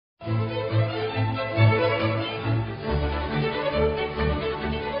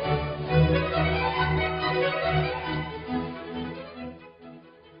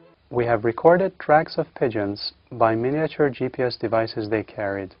have recorded tracks of pigeons by miniature GPS devices they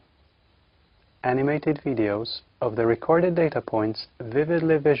carried. Animated videos of the recorded data points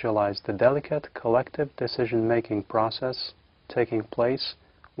vividly visualize the delicate collective decision-making process taking place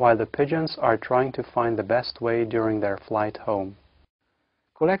while the pigeons are trying to find the best way during their flight home.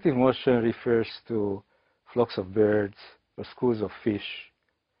 Collective motion refers to flocks of birds or schools of fish,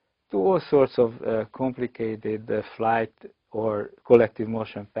 to all sorts of complicated flight or collective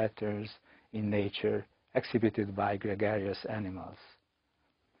motion patterns in nature exhibited by gregarious animals.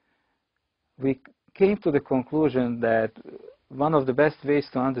 We came to the conclusion that one of the best ways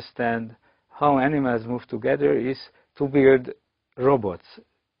to understand how animals move together is to build robots,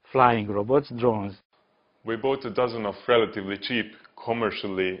 flying robots, drones. We bought a dozen of relatively cheap,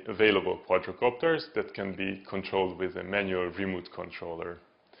 commercially available quadricopters that can be controlled with a manual remote controller.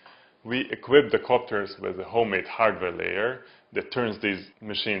 We equipped the copters with a homemade hardware layer that turns these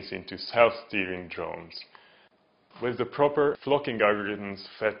machines into self-steering drones. With the proper flocking algorithms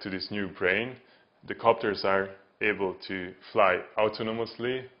fed to this new brain, the copters are able to fly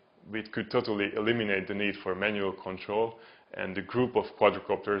autonomously. We could totally eliminate the need for manual control, and the group of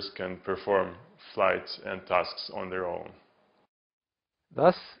quadricopters can perform flights and tasks on their own.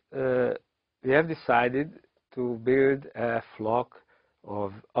 Thus, we have decided to build a flock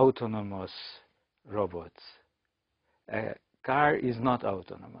of autonomous robots. A car is not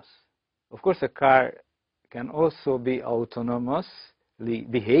autonomous. Of course, a car can also be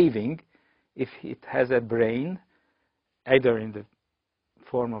autonomously behaving if it has a brain, either in the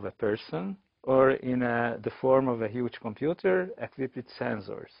form of a person or in the form of a huge computer equipped with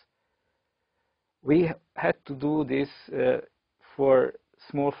sensors. We had to do this for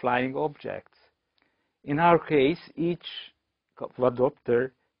small flying objects. In our case, each quadcopter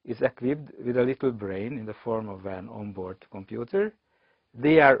is equipped with a little brain in the form of an onboard computer.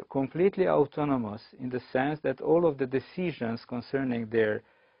 They are completely autonomous in the sense that all of the decisions concerning their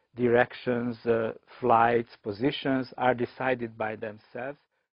directions, flights, positions are decided by themselves.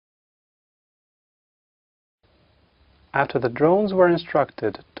 After the drones were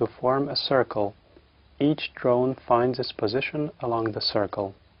instructed to form a circle, each drone finds its position along the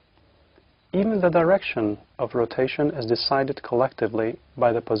circle. Even the direction of rotation is decided collectively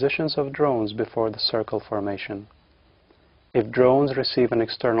by the positions of drones before the circle formation. If drones receive an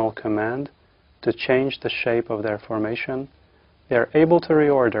external command to change the shape of their formation, they are able to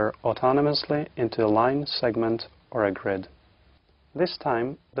reorder autonomously into a line, segment, or a grid. This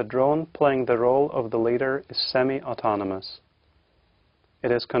time, the drone playing the role of the leader is semi-autonomous.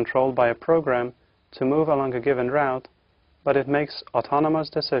 It is controlled by a program to move along a given route, but it makes autonomous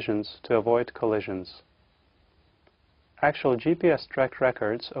decisions to avoid collisions. Actual GPS track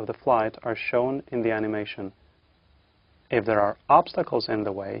records of the flight are shown in the animation. If there are obstacles in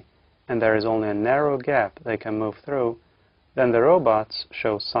the way, and there is only a narrow gap they can move through, then the robots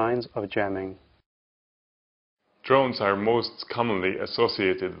show signs of jamming. Drones are most commonly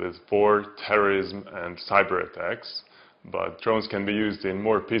associated with war, terrorism, and cyber attacks, but drones can be used in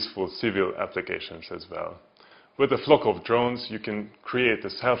more peaceful civil applications as well. With a flock of drones, you can create a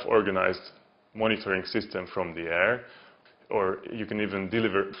self-organized monitoring system from the air, or you can even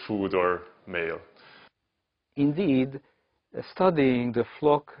deliver food or mail. Indeed, studying the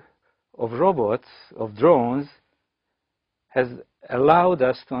flock of robots, of drones, has allowed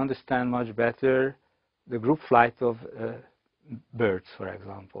us to understand much better the group flight of birds, for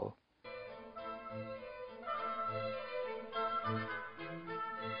example.